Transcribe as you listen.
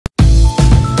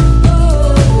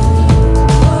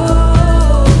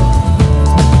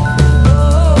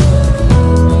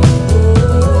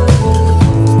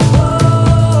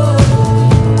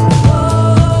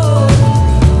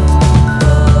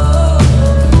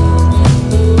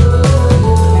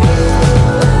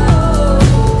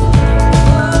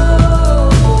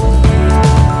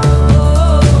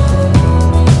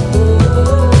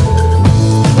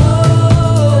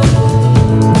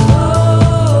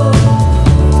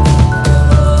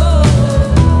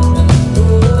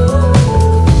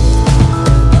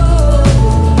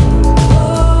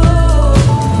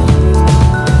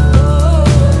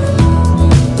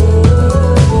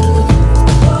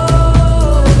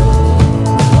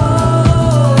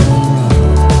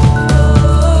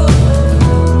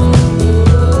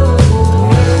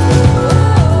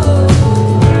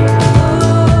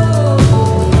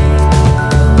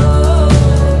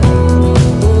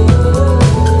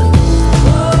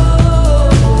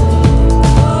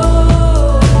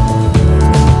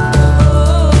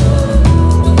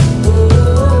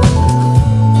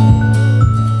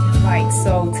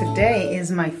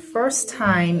first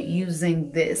time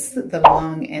using this, the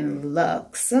Long and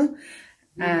Locs,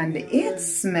 and it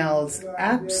smells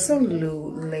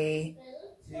absolutely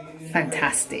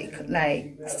fantastic.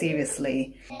 Like,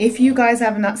 seriously, if you guys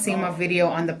have not seen my video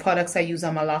on the products I use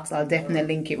on my locks, I'll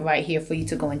definitely link it right here for you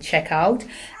to go and check out,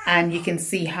 and you can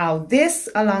see how this,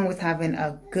 along with having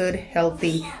a good,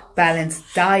 healthy, balanced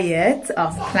diet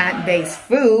of plant-based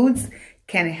foods,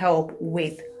 can help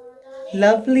with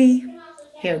lovely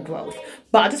hair growth.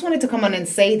 But I just wanted to come on and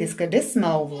say this because this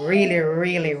smells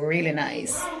really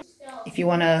nice. If you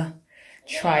want to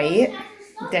try it,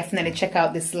 definitely check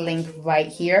out this link right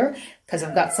here, because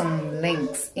I've got some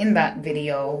links in that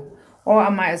video, or I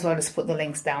might as well just put the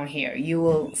links down here. You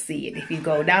will see it if you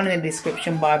go down in the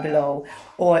description bar below,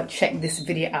 or check this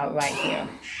video out right here.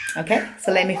 Okay,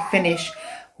 so let me finish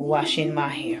washing my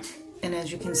hair. And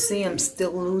as you can see, I'm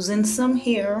still losing some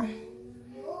hair.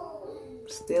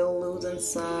 Still losing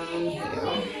some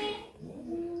hair.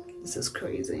 This is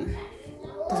crazy.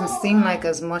 Doesn't seem like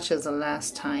as much as the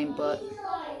last time, but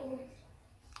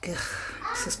ugh,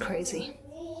 this is crazy.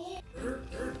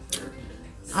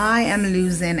 I am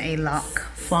losing a lock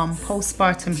from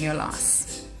postpartum hair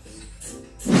loss.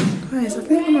 Guys, I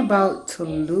think I'm about to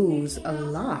lose a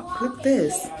lock. Look at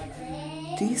this.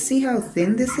 Do you see how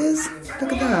thin this is?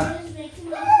 Look at that.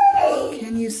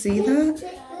 Can you see that?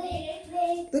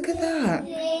 Look at that.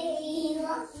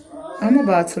 I'm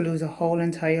about to lose a whole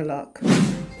entire lock.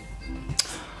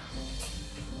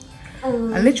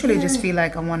 I literally just feel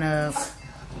like I want to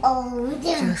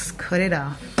just cut it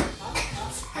off.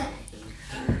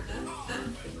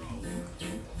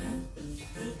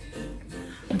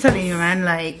 I'm telling you, man,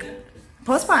 like,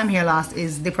 postpartum hair loss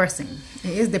is depressing.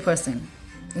 It is depressing.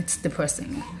 It's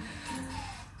depressing.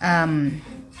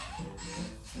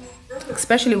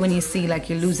 Especially when you see like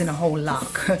you're losing a whole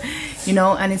lock, you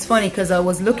know. And it's funny because I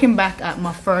was looking back at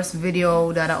my first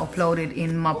video that I uploaded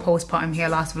in my postpartum hair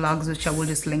loss vlogs, which I will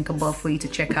just link above for you to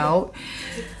check out.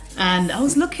 And I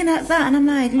was looking at that and I'm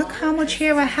like, look how much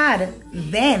hair I had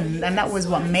then. And that was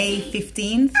what, May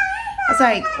 15th. I was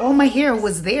like, all my hair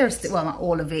was there still. Well, not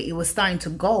all of it, it was starting to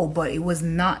go, but it was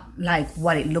not like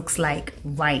what it looks like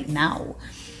right now,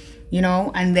 you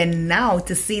know. And then now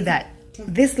to see that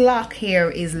this lock here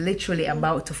is literally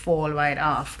about to fall right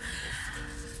off.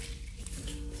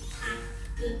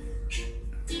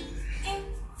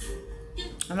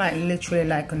 I'm like literally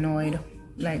like annoyed,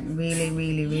 like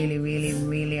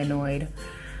really annoyed.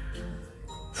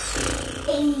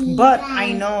 But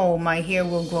I know my hair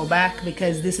will grow back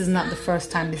because this is not the first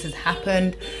time this has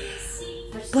happened.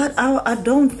 But I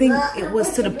don't think it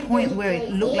was to the point where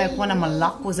it looked like one of my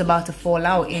lock was about to fall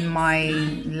out in my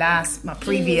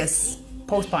previous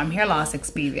postpartum hair loss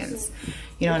experience.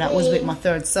 You know, that was with my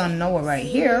third son, Noah, right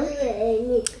here.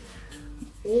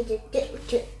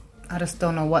 I just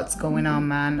don't know what's going on,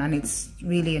 man, and it's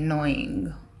really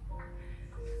annoying.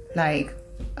 Like,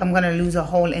 I'm gonna lose a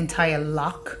whole entire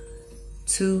lock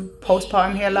to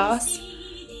postpartum hair loss.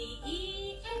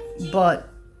 But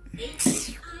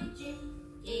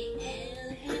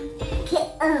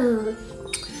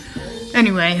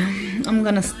anyway, I'm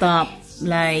gonna stop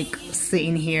like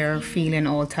sitting here feeling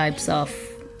all types of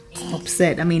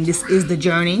upset. I mean, this is the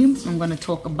journey. I'm gonna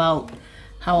talk about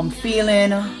how I'm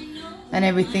feeling and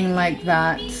everything like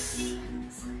that.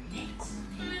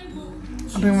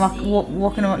 I've been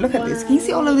walking around. Look at this. Can you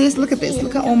see all of this? Look at this.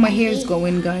 Look at all my hair is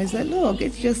going, guys. Like, look,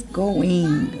 it's just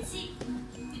going.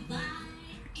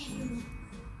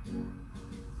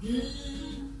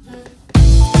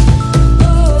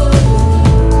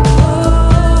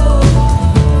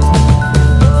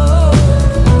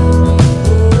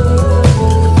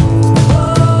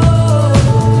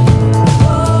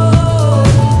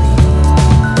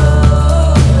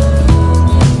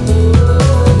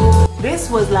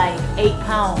 Was like 8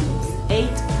 pounds. 8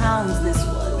 pounds this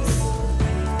was.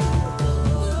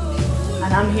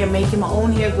 And I'm here making my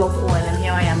own hair growth oil, and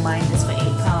here I am buying this for 8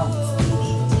 pounds.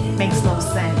 Makes no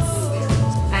sense.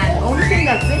 And the only thing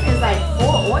that's in is like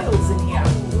 4 oils in here.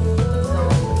 So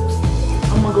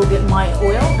I'm gonna go get my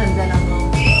oil and then I'm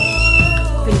gonna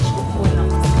finish the oil on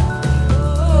my scalp.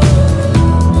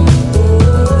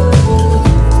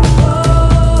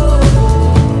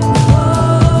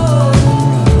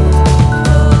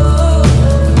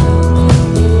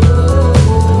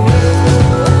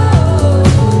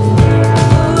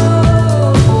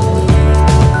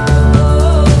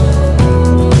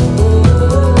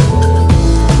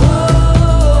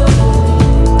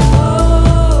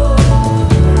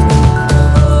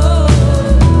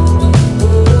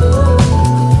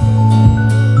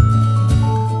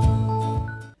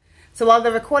 while the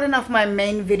recording of my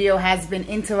main video has been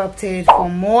interrupted for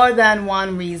more than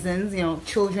one reason, you know,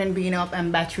 children being up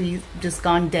and battery just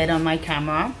gone dead on my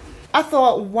camera, I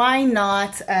thought, why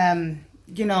not,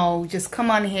 you know, just come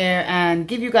on here and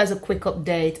give you guys a quick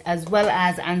update, as well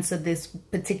as answer this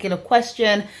particular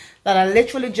question that I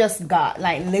literally just got,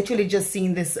 like literally just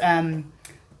seen this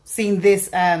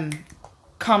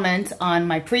comment on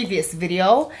my previous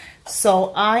video.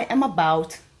 So I am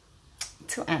about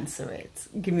to answer it.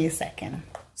 Give me a second.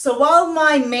 So while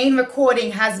my main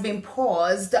recording has been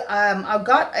paused, I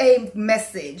got a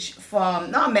message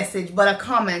from, not a message, but a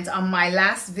comment on my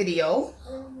last video,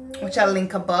 which I'll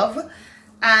link above.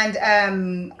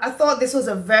 And I thought this was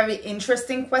a very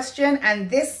interesting question. And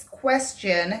this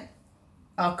question,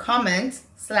 or comment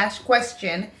slash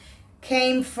question,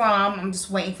 came from, I'm just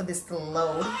waiting for this to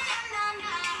load.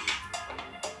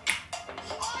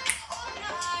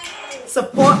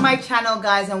 Support my channel,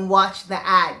 guys, and watch the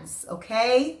ads,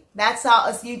 okay? That's how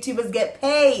us YouTubers get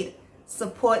paid.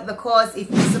 Support the cause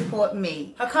if you support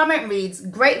me. Her comment reads,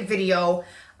 great video.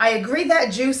 I agree that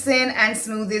juicing and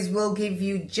smoothies will give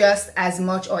you just as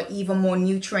much or even more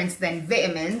nutrients than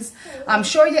vitamins. I'm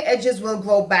sure your edges will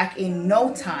grow back in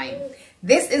no time.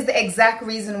 This is the exact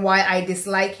reason why I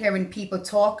dislike hearing people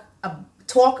talk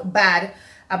bad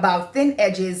about thin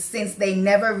edges, since they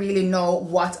never really know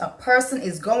what a person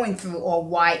is going through or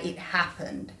why it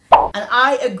happened. And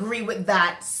I agree with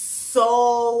that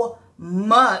so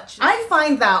much. I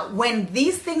find that when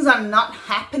these things are not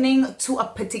happening to a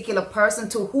particular person,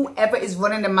 to whoever is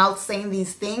running their mouth saying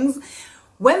these things,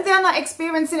 when they're not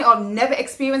experiencing it or never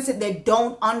experienced it, they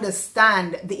don't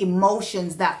understand the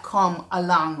emotions that come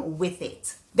along with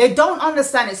it. They don't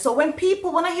understand it. So when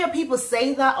I hear people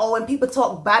say that, or when people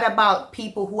talk bad about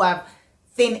people who have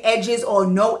thin edges or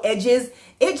no edges,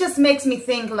 it just makes me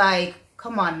think like,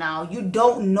 come on now, you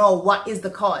don't know what is the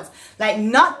cause. Like,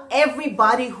 not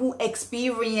everybody who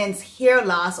experience hair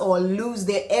loss or lose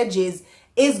their edges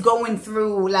is going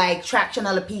through like traction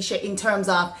alopecia, in terms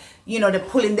of, you know, they're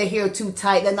pulling their hair too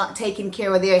tight, they're not taking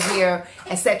care of their hair,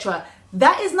 etc.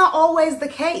 That is not always the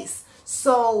case.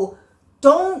 So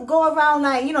don't go around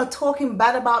like, you know, talking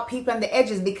bad about people and the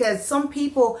edges, because some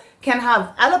people can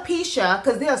have alopecia,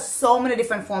 because there are so many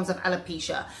different forms of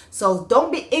alopecia. So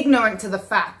don't be ignorant to the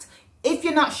fact. If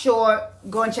you're not sure,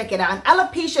 go and check it out. And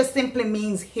alopecia simply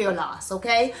means hair loss,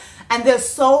 okay? And there's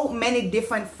so many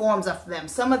different forms of them.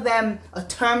 Some of them are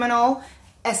terminal,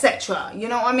 etc. You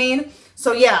know what I mean?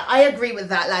 So yeah, I agree with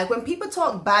that. Like, when people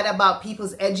talk bad about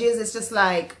people's edges, it's just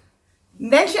like.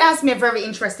 Then she asked me a very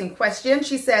interesting question.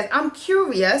 She says, I'm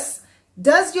curious,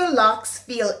 does your locks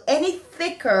feel any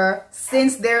thicker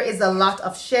since there is a lot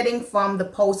of shedding from the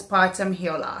postpartum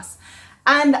hair loss?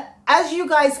 And as you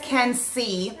guys can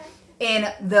see in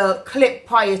the clip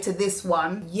prior to this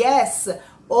one, yes,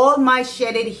 all my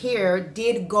shedded hair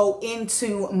did go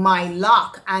into my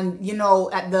lock. And, you know,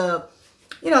 at the,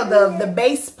 you know, the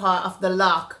base part of the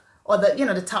lock, or the, you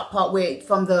know, the top part where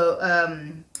from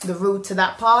the root to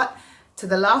that part, to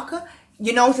the lock,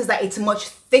 you notice that it's much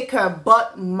thicker,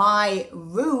 but my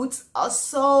roots are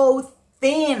so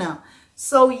thin.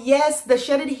 So yes, the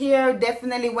shedded hair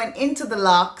definitely went into the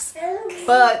locks,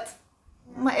 but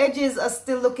my edges are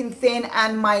still looking thin,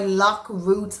 and my lock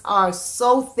roots are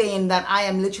so thin that I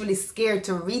am literally scared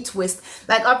to retwist.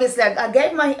 Like, obviously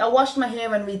I washed my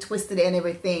hair and retwisted it and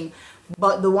everything,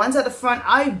 but the ones at the front,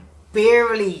 I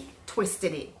barely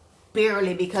twisted it.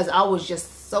 Barely, because I was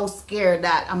just so scared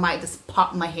that I might just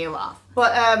pop my hair off.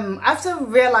 But after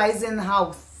realizing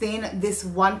how thin this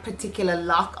one particular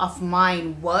lock of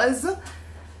mine was,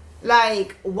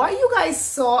 like, what you guys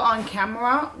saw on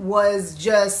camera was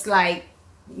just like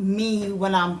me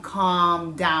when I'm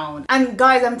calmed down. And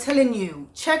guys, I'm telling you,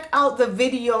 check out the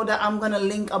video that I'm gonna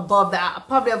link above. That I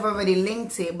probably have already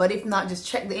linked it, but if not, just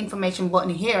check the information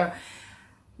button here.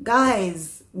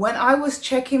 Guys, when I was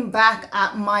checking back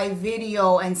at my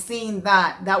video and seeing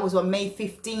that was on May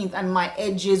 15th and my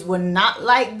edges were not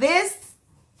like this,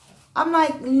 I'm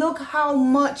like, look how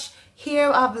much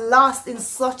hair I've lost in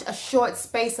such a short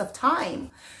space of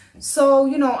time. So,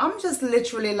 you know, I'm just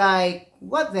literally like,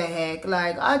 what the heck?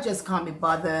 Like, I just can't be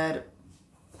bothered.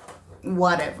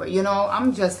 Whatever, you know,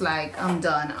 I'm just like, I'm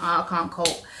done. I can't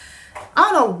cope.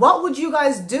 I don't know, what would you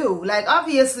guys do? Like,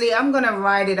 obviously I'm gonna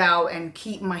ride it out and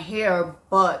keep my hair,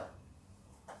 but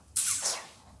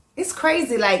it's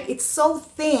crazy. Like, it's so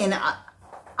thin.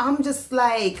 I'm just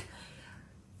like,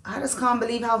 I just can't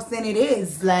believe how thin it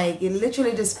is. Like, it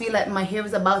literally just feel like my hair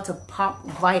is about to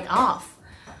pop right off.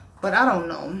 But I don't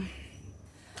know.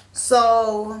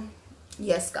 So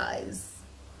yes, guys,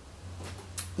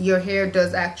 your hair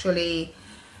does actually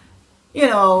you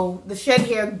know, the shed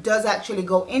hair does actually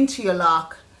go into your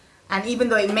lock, and even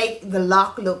though it makes the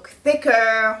lock look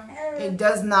thicker, it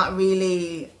does not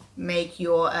really make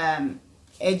your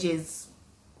edges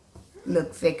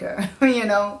look thicker, you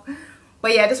know.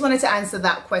 But yeah, I just wanted to answer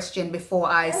that question before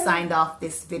I signed off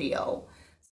this video.